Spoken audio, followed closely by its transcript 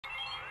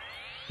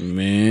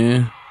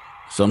Man,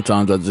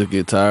 sometimes I just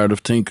get tired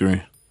of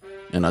tinkering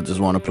and I just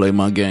want to play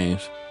my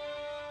games.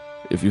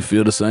 If you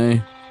feel the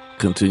same,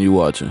 continue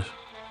watching.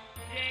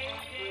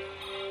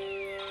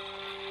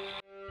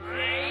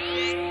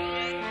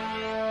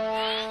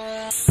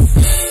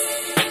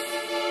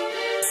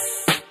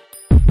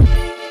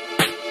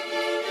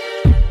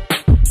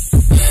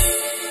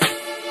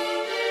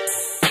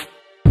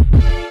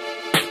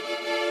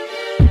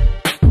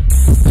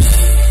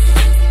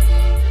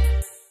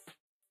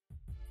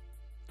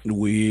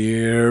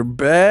 We're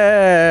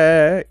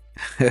back.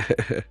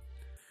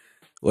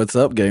 What's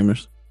up,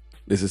 gamers?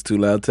 This is Too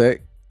Loud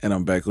Tech, and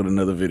I'm back with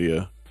another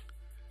video.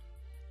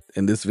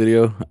 In this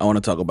video, I want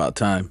to talk about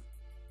time.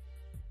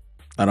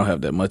 I don't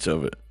have that much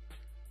of it,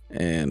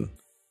 and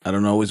I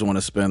don't always want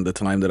to spend the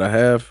time that I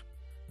have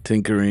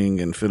tinkering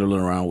and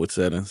fiddling around with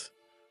settings,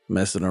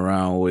 messing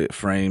around with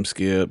frame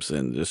skips,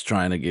 and just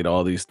trying to get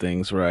all these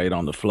things right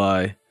on the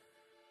fly.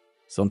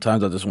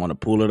 Sometimes I just want to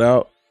pull it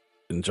out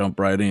and jump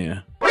right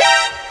in.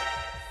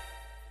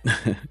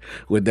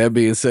 With that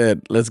being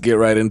said, let's get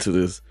right into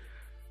this.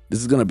 This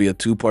is going to be a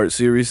two-part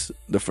series.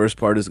 The first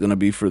part is going to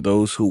be for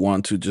those who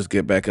want to just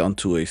get back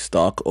onto a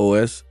stock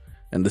OS,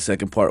 and the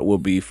second part will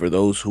be for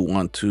those who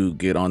want to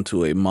get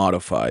onto a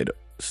modified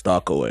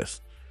stock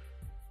OS.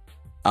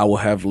 I will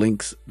have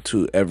links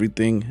to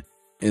everything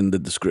in the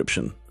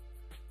description.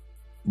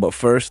 But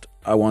first,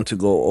 I want to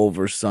go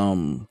over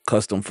some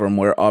custom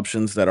firmware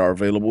options that are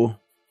available,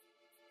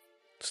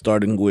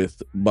 starting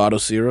with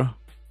Batocera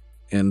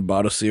and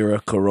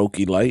Batocera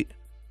Karaoke Lite.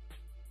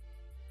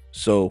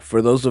 So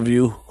for those of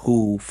you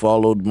who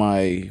followed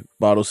my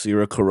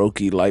Batocera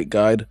Karaoke Lite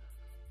guide,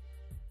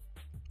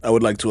 I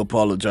would like to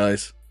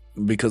apologize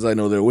because I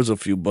know there was a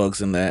few bugs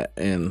in that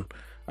and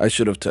I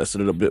should have tested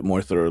it a bit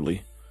more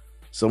thoroughly.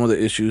 Some of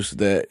the issues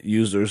that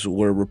users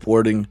were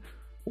reporting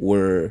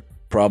were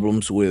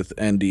problems with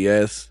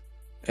NDS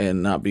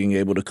and not being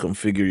able to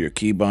configure your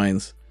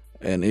keybinds,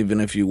 and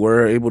even if you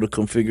were able to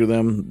configure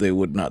them, they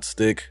would not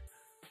stick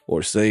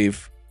or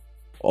save.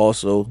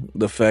 Also,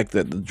 the fact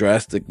that the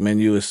drastic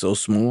menu is so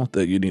small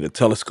that you need a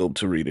telescope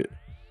to read it.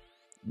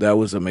 That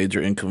was a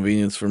major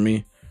inconvenience for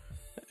me,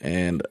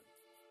 and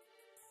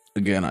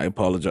again, I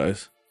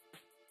apologize.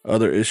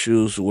 Other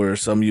issues were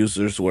some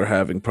users were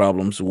having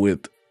problems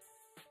with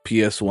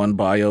PS1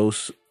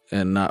 BIOS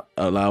and not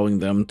allowing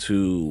them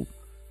to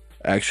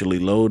actually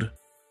load,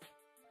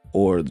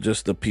 or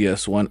just the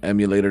PS1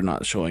 emulator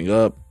not showing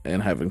up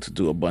and having to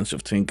do a bunch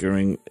of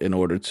tinkering in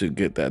order to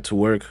get that to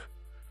work.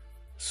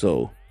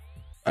 So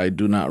I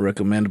do not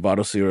recommend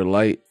Batocera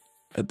Lite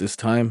at this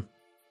time,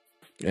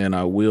 and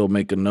I will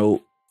make a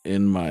note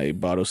in my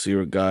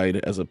Batocera guide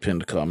as a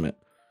pinned comment.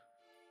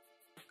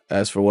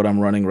 As for what I'm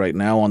running right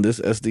now on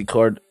this SD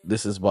card,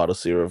 this is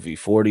Batocera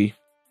V40,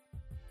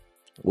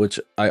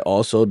 which I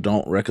also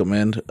don't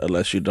recommend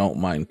unless you don't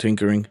mind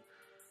tinkering,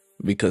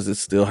 because it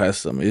still has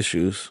some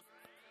issues.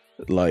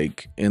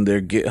 Like in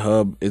their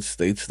GitHub, it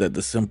states that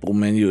the simple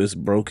menu is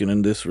broken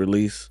in this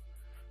release.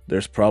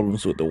 There's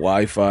problems with the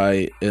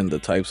Wi-Fi and the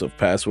types of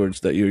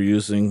passwords that you're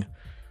using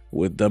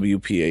with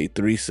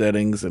WPA3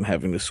 settings and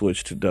having to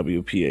switch to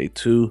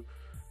WPA2.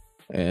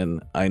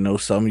 And I know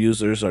some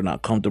users are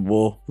not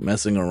comfortable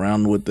messing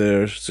around with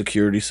their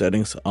security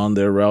settings on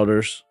their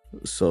routers,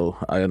 so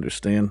I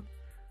understand.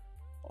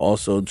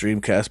 Also,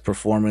 Dreamcast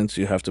performance,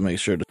 you have to make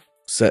sure to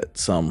set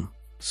some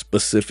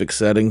specific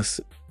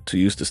settings to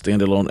use the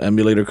standalone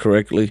emulator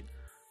correctly.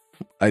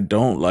 I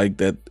don't like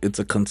that it's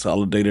a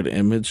consolidated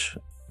image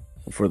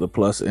for the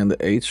Plus and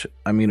the H.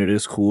 I mean, it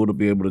is cool to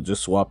be able to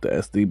just swap the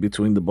SD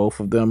between the both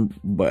of them,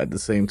 but at the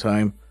same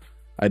time,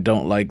 I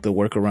don't like the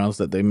workarounds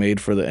that they made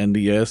for the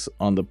NDS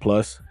on the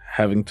Plus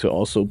having to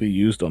also be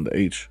used on the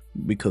H,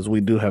 because we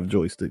do have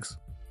joysticks.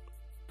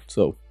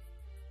 So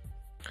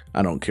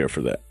I don't care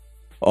for that.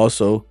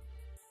 Also,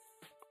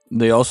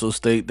 they also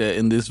state that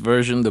in this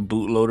version, the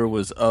bootloader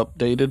was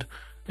updated,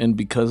 and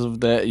because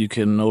of that, you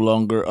can no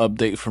longer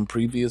update from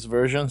previous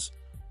versions,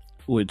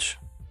 which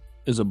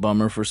is a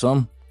bummer for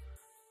some.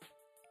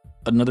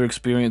 Another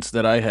experience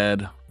that I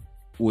had,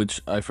 which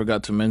I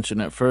forgot to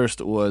mention at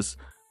first, was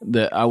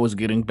that I was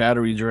getting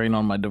battery drain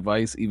on my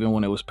device even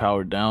when it was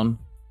powered down.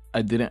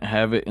 I didn't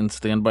have it in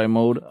standby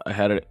mode. I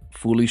had it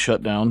fully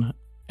shut down,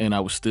 and I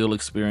was still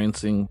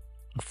experiencing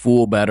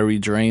full battery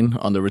drain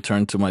on the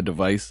return to my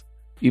device.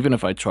 Even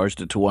if I charged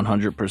it to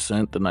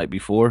 100% the night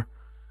before,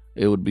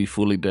 it would be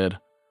fully dead.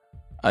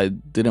 I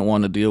didn't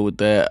want to deal with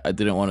that. I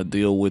didn't want to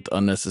deal with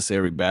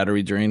unnecessary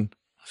battery drain,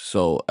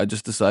 so I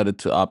just decided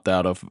to opt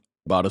out of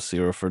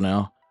Batocera for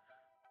now.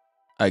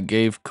 I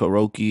gave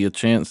Karaoke a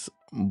chance,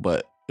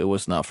 but it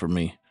was not for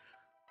me.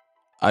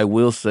 I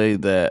will say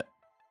that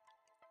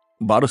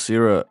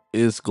Batocera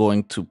is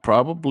going to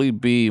probably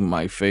be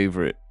my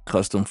favorite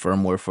custom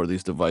firmware for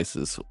these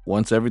devices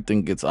once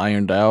everything gets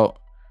ironed out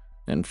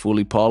and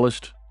fully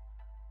polished,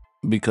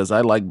 because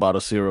I like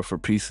Batocera for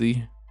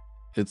PC.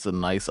 It's a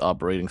nice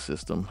operating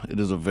system.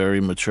 It is a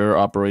very mature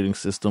operating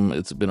system.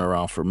 It's been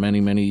around for many,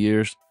 many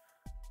years,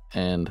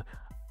 and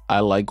I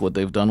like what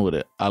they've done with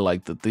it. I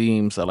like the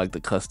themes, I like the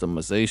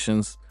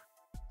customizations.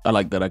 I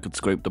like that I could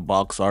scrape the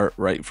box art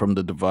right from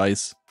the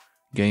device,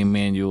 game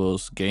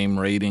manuals, game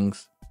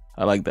ratings.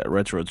 I like that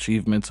retro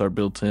achievements are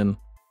built in.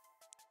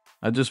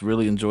 I just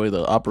really enjoy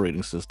the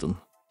operating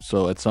system.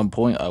 So at some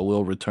point I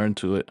will return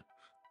to it.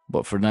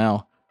 But for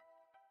now,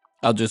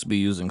 I'll just be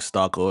using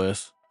stock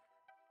OS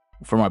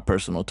for my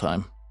personal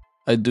time.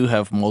 I do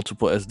have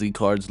multiple SD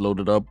cards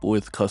loaded up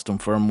with custom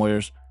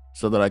firmwares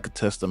so that I could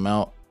test them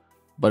out.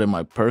 But in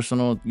my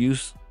personal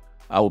use,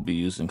 I will be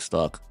using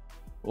stock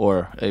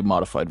or a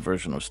modified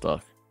version of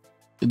stock.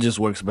 It just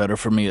works better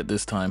for me at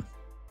this time.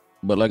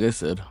 But like I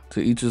said, to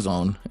each his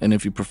own, and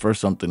if you prefer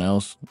something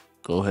else,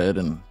 go ahead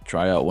and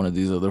try out one of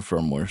these other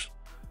firmwares.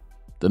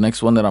 The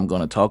next one that I'm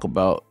going to talk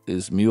about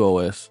is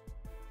muOS.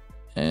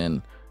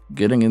 And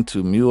getting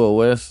into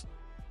muOS,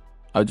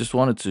 I just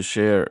wanted to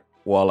share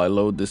while I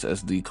load this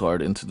SD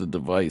card into the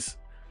device,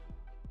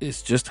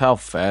 is just how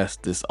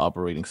fast this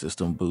operating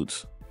system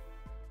boots.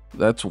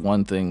 That's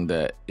one thing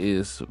that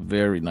is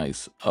very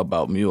nice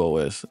about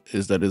muOS,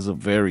 is that it's a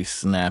very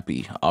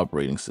snappy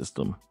operating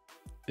system.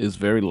 It's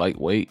very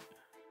lightweight,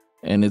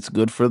 and it's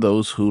good for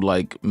those who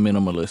like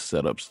minimalist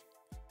setups.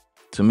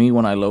 To me,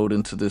 when I load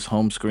into this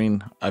home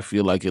screen, I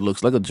feel like it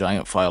looks like a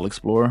giant file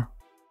explorer,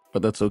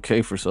 but that's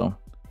okay for some.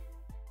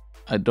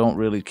 I don't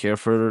really care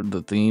for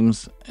the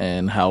themes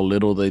and how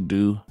little they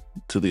do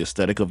to the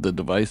aesthetic of the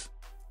device.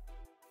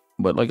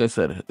 But like I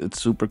said,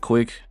 it's super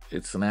quick,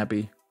 it's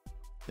snappy,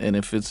 and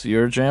if it's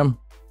your jam,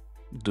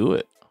 do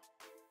it.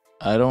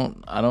 I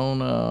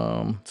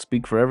don't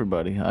speak for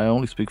everybody. I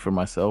only speak for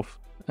myself,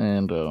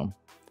 and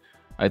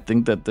I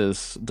think that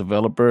this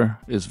developer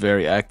is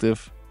very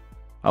active.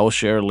 I will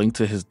share a link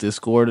to his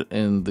Discord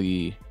in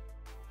the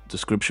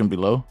description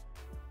below,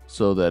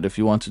 so that if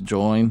you want to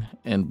join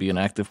and be an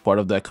active part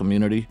of that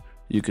community,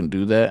 you can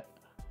do that.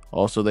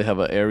 Also, they have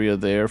an area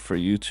there for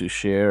you to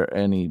share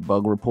any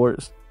bug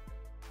reports,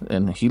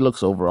 and he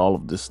looks over all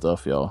of this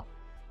stuff, y'all.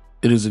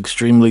 It is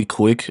extremely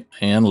quick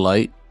and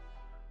light,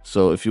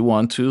 so if you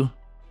want to,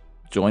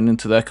 join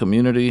into that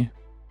community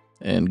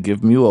and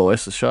give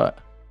muOS a shot.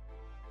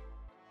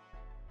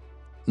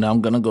 Now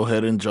I'm gonna go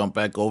ahead and jump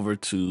back over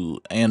to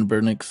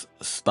Anbernic's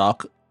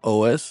stock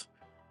OS,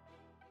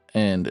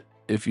 and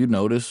if you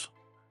notice,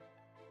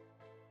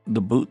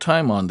 the boot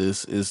time on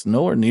this is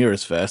nowhere near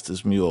as fast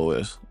as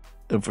muOS,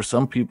 and for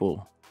some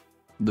people,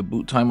 the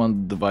boot time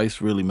on the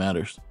device really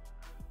matters.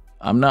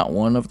 I'm not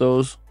one of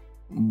those,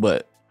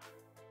 but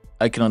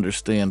I can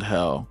understand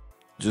how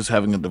just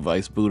having a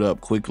device boot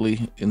up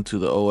quickly into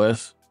the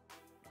OS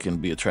can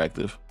be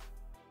attractive.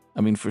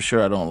 I mean, for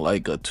sure, I don't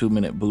like a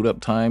 2-minute boot up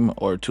time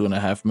or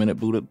 2.5-minute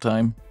boot up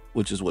time,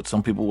 which is what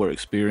some people were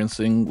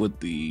experiencing with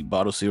the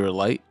Batocera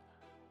Lite.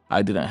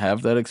 I didn't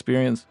have that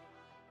experience,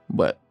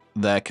 but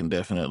that can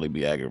definitely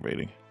be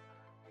aggravating.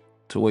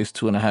 To waste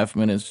 2.5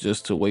 minutes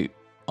just to wait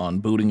on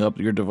booting up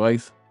your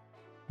device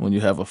when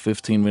you have a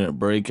 15-minute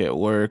break at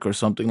work or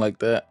something like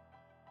that,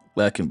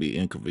 that can be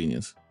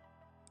inconvenience.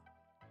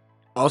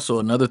 Also,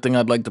 another thing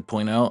I'd like to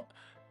point out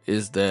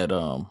is that,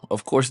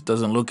 of course, it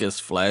doesn't look as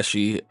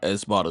flashy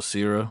as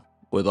Batocera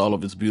with all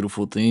of its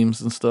beautiful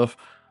themes and stuff,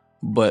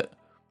 but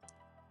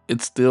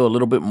it's still a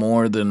little bit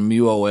more than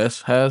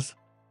muOS has.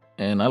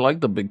 And I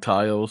like the big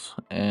tiles,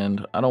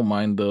 and I don't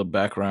mind the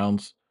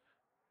backgrounds.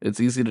 It's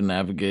easy to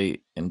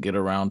navigate and get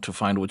around to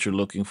find what you're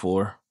looking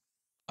for.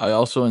 I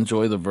also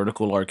enjoy the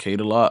vertical arcade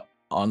a lot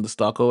on the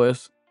stock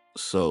OS,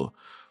 so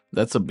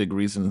that's a big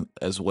reason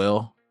as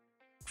well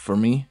for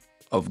me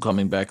of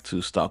coming back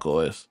to stock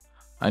OS.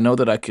 I know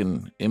that I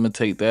can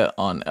imitate that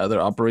on other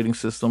operating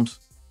systems,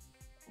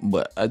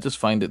 but I just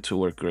find it to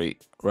work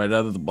great right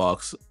out of the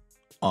box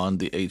on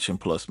the H and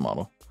Plus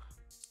model.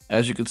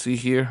 As you can see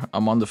here,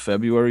 I'm on the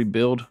February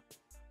build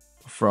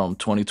from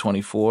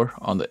 2024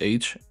 on the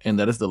H, and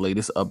that is the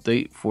latest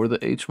update for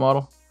the H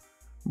model.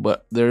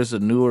 But there's a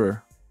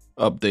newer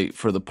update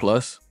for the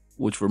Plus,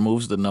 which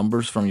removes the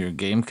numbers from your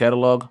game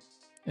catalog,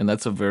 and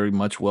that's a very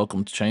much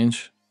welcomed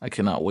change. I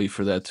cannot wait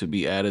for that to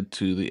be added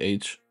to the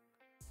H.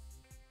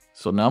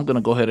 So now I'm going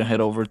to go ahead and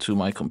head over to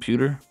my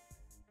computer.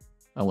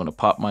 I'm going to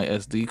pop my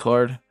SD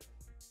card.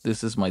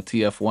 This is my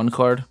TF1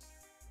 card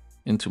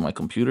into my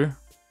computer.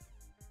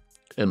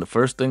 And the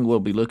first thing we'll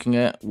be looking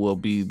at will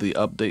be the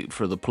update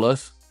for the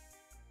Plus.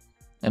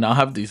 And I'll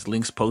have these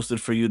links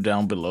posted for you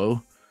down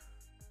below.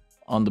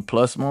 On the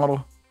Plus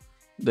model,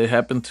 they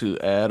happen to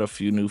add a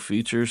few new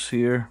features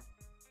here.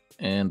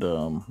 And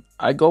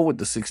I go with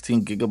the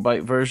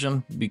 16GB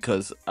version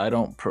because I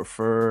don't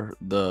prefer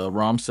the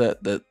ROM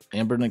set that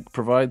Anbernic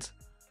provides.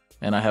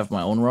 And I have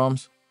my own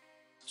ROMs.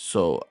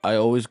 So I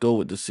always go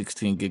with the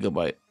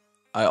 16GB.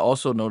 I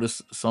also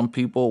noticed some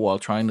people, while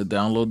trying to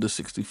download the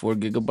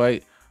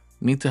 64GB,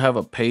 need to have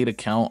a paid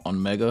account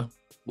on Mega,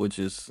 which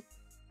is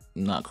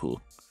not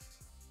cool.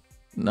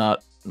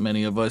 Not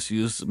many of us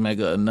use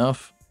Mega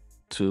enough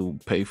to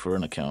pay for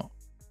an account.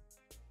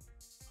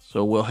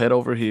 So we'll head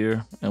over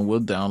here and we'll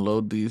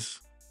download these.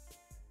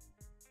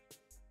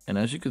 And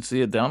as you can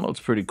see, it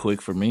downloads pretty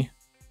quick for me.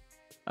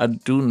 I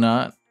do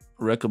not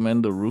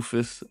recommend the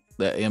Rufus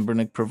that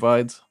Anbernic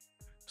provides.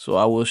 So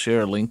I will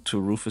share a link to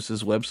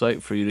Rufus's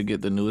website for you to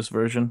get the newest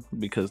version,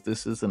 because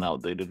this is an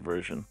outdated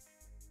version.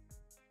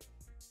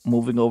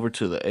 Moving over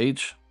to the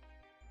H,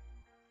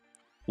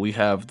 we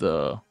have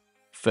the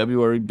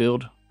February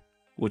build,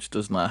 which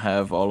does not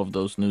have all of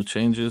those new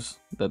changes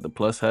that the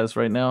Plus has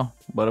right now,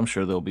 but I'm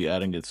sure they'll be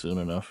adding it soon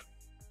enough.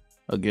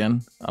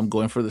 Again, I'm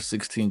going for the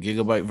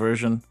 16GB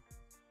version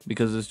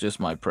because it's just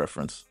my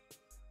preference.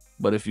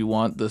 But if you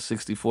want the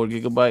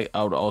 64GB,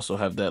 I would also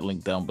have that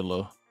link down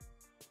below.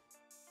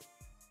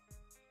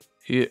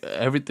 Here,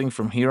 everything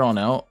from here on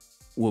out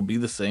will be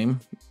the same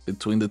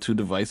between the two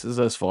devices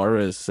as far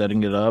as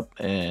setting it up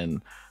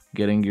and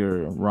getting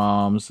your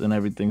ROMs and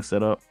everything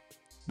set up.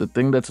 The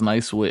thing that's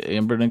nice with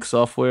Anbernic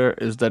software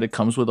is that it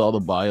comes with all the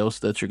BIOS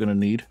that you're going to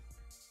need.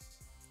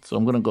 So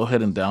I'm going to go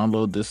ahead and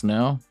download this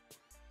now.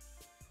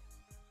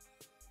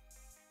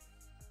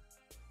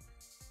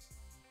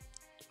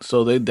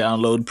 So they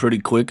download pretty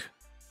quick,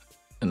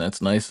 and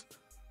that's nice.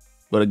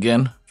 But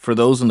again, for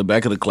those in the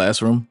back of the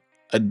classroom,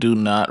 I do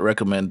not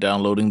recommend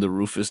downloading the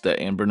Rufus that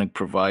Anbernic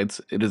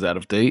provides. It is out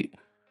of date.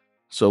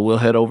 So we'll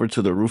head over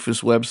to the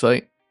Rufus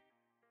website.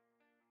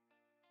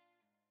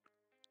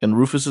 And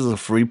Rufus is a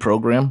free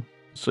program,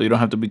 so you don't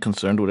have to be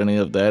concerned with any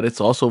of that. It's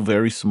also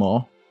very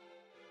small.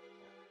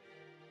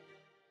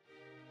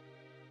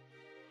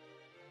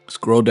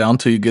 Scroll down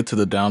till you get to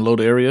the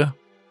download area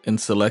and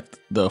select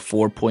the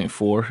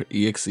 4.4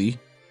 exe.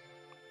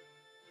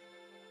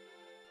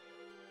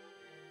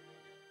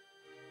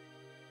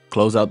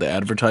 Close out the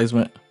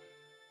advertisement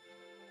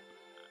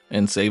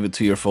and save it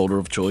to your folder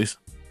of choice.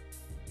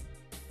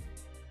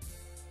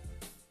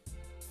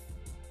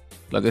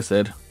 Like I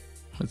said,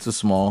 it's a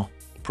small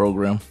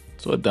program,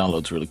 so it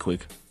downloads really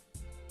quick.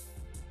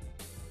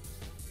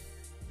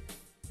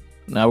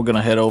 Now we're going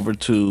to head over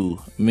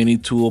to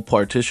MiniTool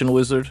Partition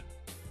Wizard,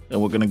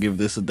 and we're going to give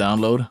this a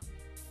download.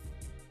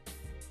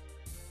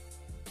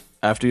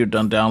 After you're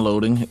done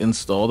downloading,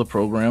 install the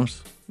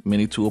programs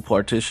MiniTool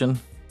Partition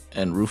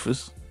and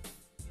Rufus,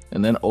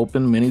 and then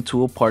open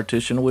MiniTool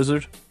Partition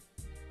Wizard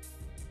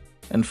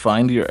and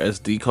find your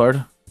SD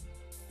card.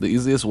 The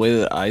easiest way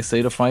that I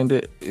say to find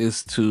it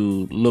is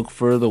to look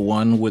for the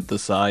one with the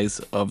size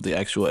of the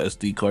actual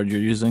SD card you're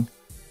using.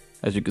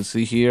 As you can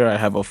see here, I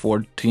have a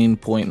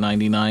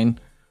 14.99,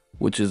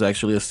 which is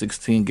actually a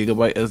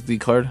 16GB SD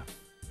card.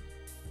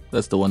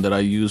 That's the one that I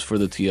use for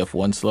the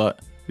TF1 slot,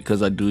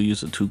 because I do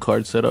use a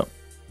 2-card setup.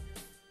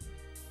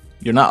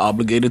 You're not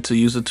obligated to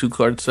use a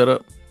 2-card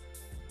setup.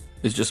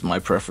 It's just my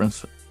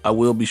preference. I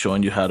will be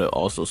showing you how to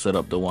also set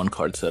up the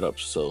 1-card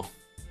setup, so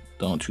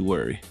don't you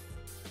worry.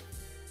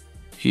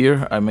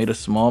 Here, I made a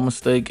small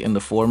mistake in the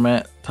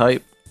format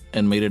type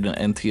and made it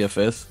an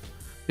NTFS.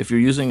 If you're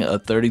using a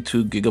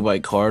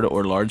 32GB card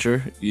or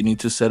larger, you need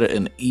to set it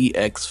an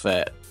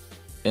EXFAT.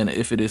 And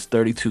if it is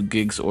 32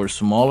 gigs or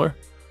smaller,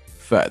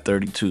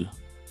 FAT32.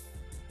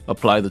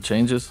 Apply the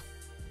changes.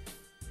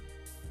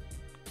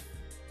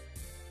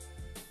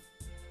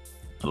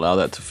 Allow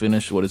that to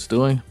finish what it's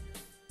doing.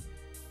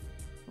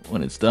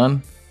 When it's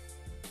done,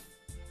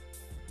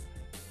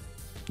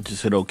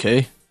 just hit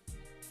OK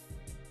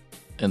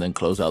and then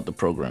close out the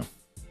program.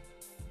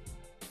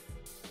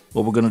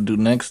 What we're going to do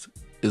next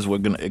is we're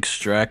going to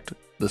extract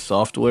the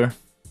software,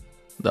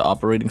 the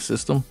operating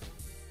system,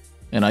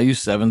 and I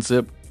use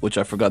 7-zip, which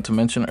I forgot to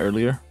mention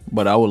earlier,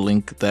 but I will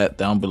link that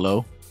down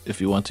below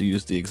if you want to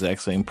use the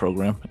exact same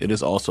program. It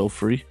is also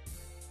free.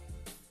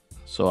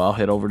 So I'll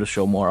head over to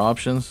show more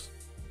options,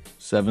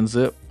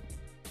 7-zip,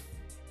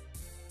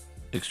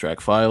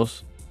 extract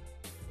files,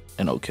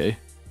 and OK.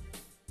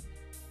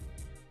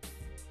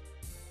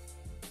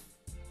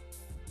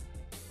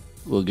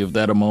 We'll give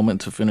that a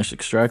moment to finish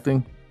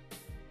extracting.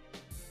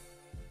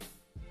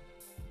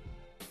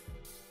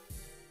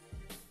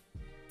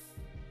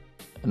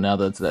 And now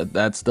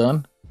that's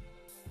done,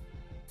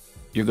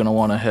 you're going to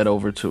want to head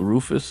over to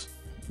Rufus,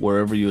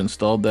 wherever you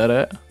installed that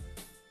at.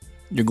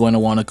 You're going to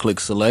want to click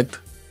Select.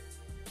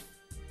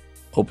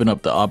 Open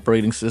up the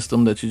operating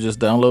system that you just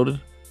downloaded.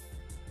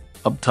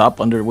 Up top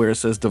under where it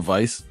says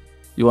Device,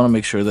 you want to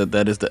make sure that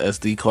that is the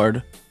SD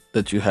card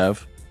that you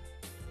have.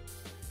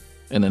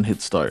 And then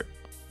hit Start.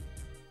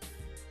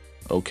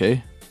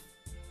 OK.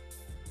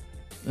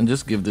 And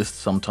just give this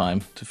some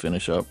time to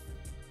finish up.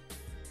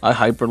 I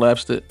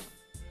hyperlapsed it,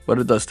 but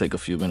it does take a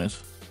few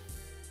minutes.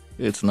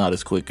 It's not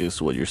as quick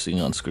as what you're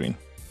seeing on screen,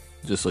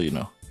 just so you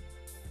know.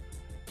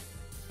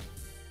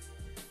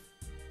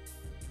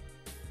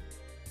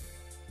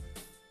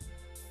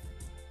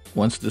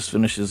 Once this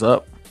finishes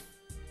up,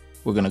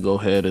 we're going to go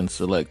ahead and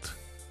select.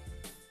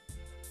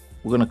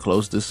 We're going to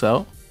close this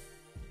out.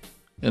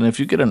 And if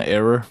you get an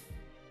error,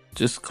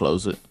 just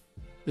close it.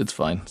 It's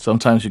fine.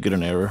 Sometimes you get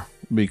an error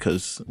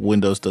because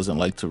Windows doesn't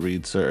like to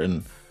read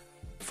certain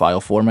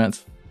file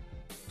formats.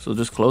 So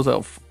just close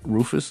out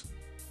Rufus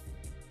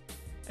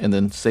and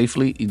then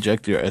safely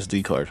eject your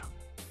SD card.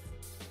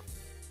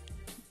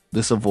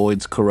 This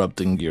avoids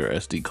corrupting your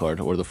SD card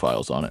or the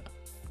files on it.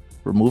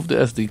 Remove the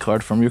SD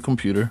card from your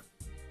computer.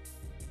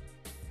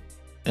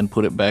 and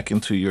put it back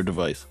into your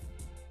device.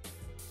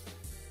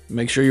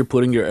 Make sure you're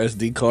putting your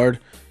SD card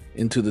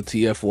into the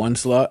TF1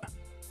 slot,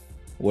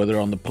 whether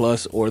on the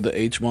Plus or the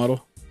H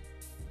model.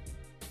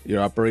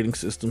 Your operating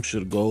system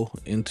should go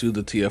into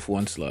the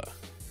TF1 slot.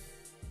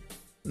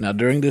 Now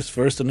during this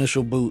first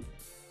initial boot,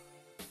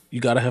 you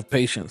gotta have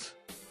patience.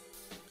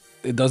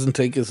 It doesn't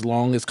take as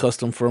long as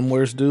custom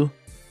firmwares do,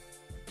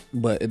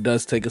 but it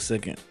does take a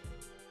second.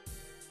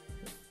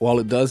 While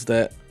it does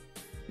that,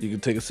 you can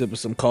take a sip of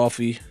some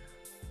coffee,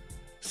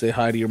 say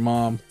hi to your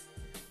mom,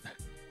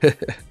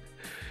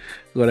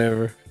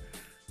 whatever.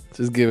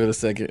 Just give it a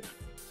second.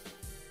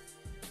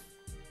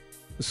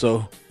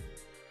 So,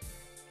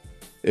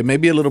 it may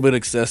be a little bit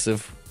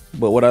excessive,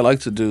 but what I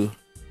like to do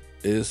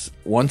is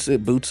once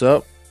it boots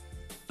up,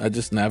 I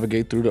just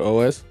navigate through the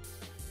OS.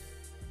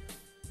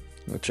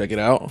 I'll check it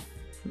out,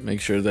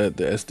 make sure that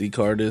the SD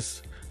card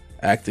is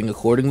acting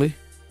accordingly.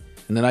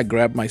 And then I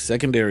grab my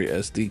secondary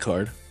SD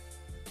card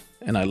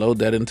and I load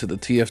that into the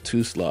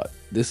TF2 slot.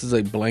 This is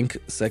a blank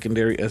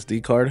secondary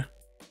SD card,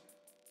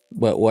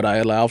 but what I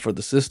allow for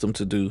the system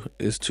to do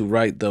is to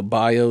write the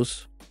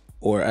BIOS,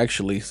 or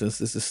actually, since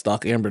this is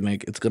stock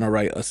Anbernic, it's gonna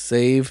write a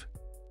save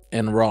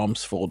and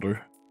ROMs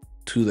folder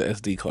to the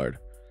SD card.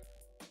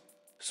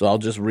 So I'll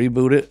just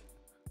reboot it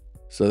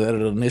so that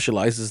it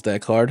initializes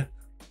that card.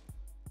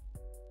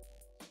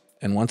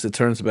 And once it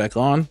turns back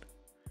on,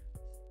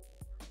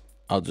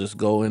 I'll just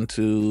go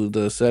into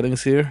the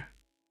settings here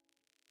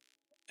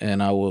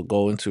and I will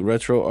go into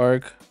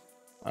RetroArch.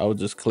 I will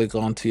just click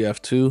on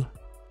TF2.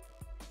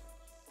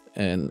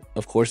 And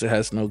of course it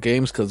has no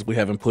games because we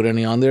haven't put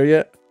any on there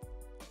yet.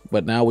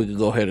 But now we can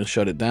go ahead and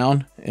shut it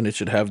down and it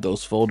should have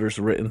those folders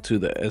written to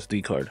the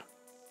SD card.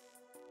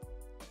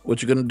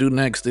 What you're gonna do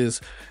next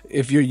is,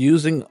 if you're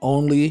using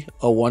only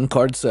a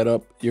 1-card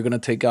setup, you're gonna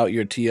take out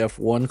your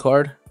TF1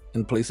 card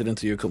and place it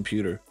into your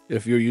computer.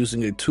 If you're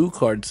using a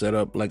 2-card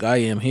setup like I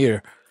am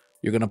here,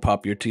 you're gonna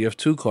pop your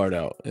TF2 card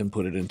out and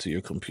put it into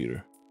your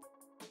computer.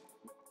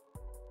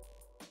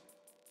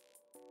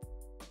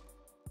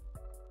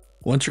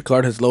 Once your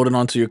card has loaded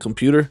onto your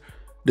computer,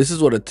 this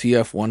is what a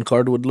TF1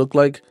 card would look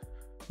like.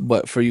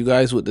 But for you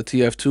guys with the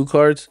TF2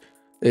 cards,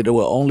 it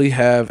will only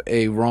have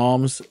a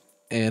ROMs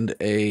and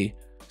a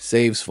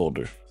saves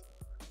folder.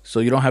 So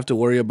you don't have to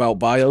worry about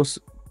BIOS,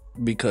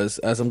 because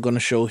as I'm going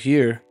to show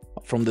here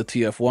from the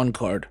TF1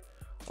 card,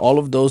 all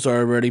of those are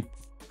already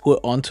put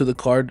onto the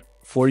card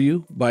for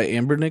you by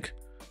Anbernic.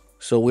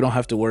 So we don't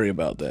have to worry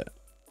about that,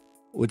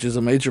 which is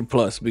a major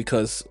plus,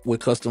 because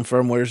with custom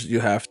firmwares, you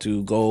have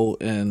to go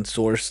and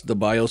source the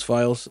BIOS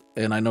files.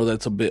 And I know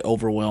that's a bit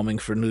overwhelming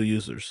for new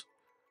users.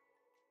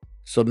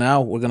 So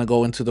now we're going to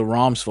go into the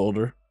ROMs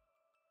folder.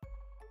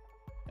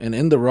 And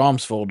in the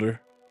ROMs folder,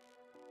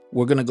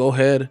 we're going to go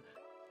ahead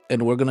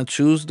and we're going to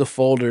choose the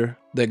folder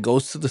that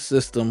goes to the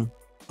system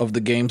of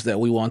the games that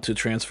we want to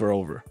transfer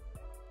over.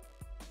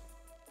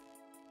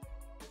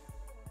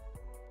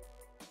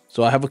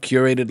 So I have a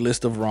curated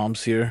list of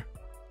ROMs here.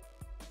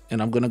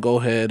 And I'm going to go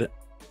ahead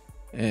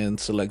and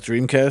select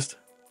Dreamcast.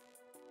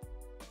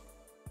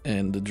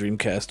 And the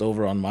Dreamcast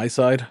over on my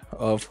side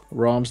of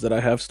ROMs that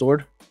I have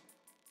stored.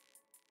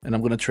 And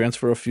I'm going to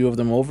transfer a few of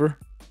them over.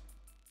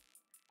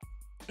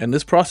 And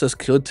this process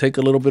could take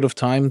a little bit of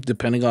time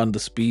depending on the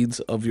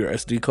speeds of your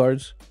SD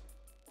cards.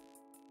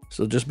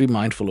 So just be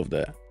mindful of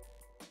that.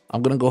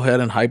 I'm going to go ahead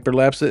and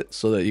hyperlapse it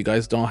so that you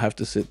guys don't have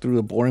to sit through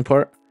the boring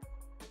part.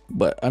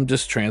 But I'm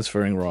just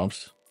transferring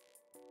ROMs.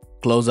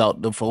 Close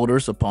out the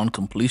folders upon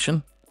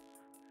completion.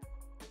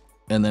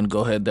 And then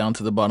go ahead down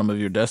to the bottom of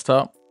your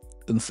desktop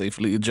and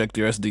safely eject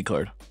your SD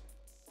card.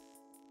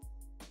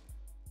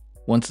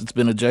 Once it's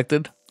been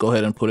ejected, go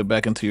ahead and put it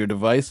back into your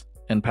device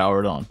and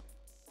power it on.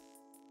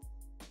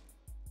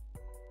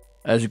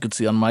 As you can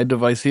see on my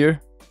device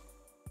here,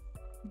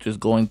 just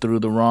going through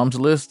the ROMs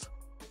list,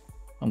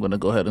 I'm going to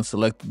go ahead and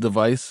select the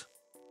device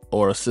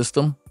or a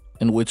system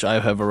in which I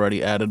have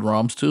already added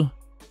ROMs to.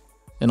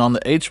 And on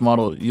the H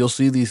model, you'll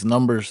see these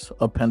numbers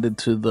appended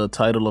to the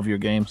title of your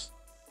games.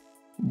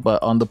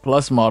 But on the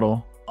Plus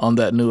model, on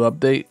that new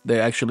update, they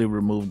actually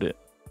removed it.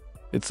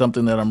 It's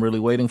something that I'm really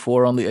waiting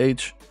for on the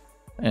H,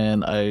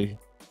 and I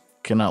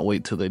cannot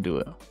wait till they do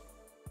it.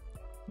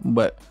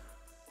 But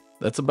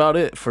that's about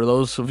it for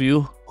those of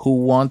you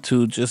who want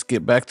to just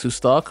get back to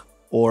stock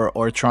or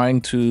are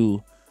trying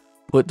to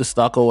put the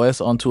stock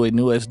OS onto a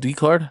new SD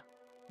card.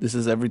 This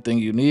is everything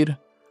you need.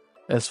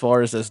 As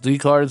far as SD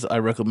cards, I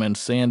recommend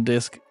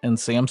SanDisk and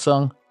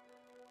Samsung.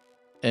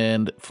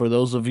 And for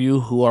those of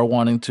you who are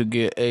wanting to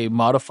get a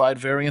modified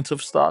variant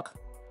of stock,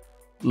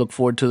 look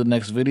forward to the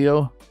next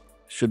video.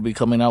 Should be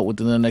coming out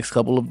within the next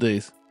couple of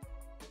days.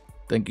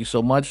 Thank you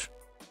so much.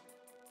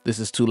 This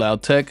is Too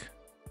Loud Tech.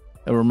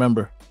 And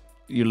remember,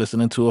 you're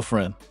listening to a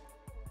friend.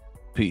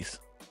 Peace.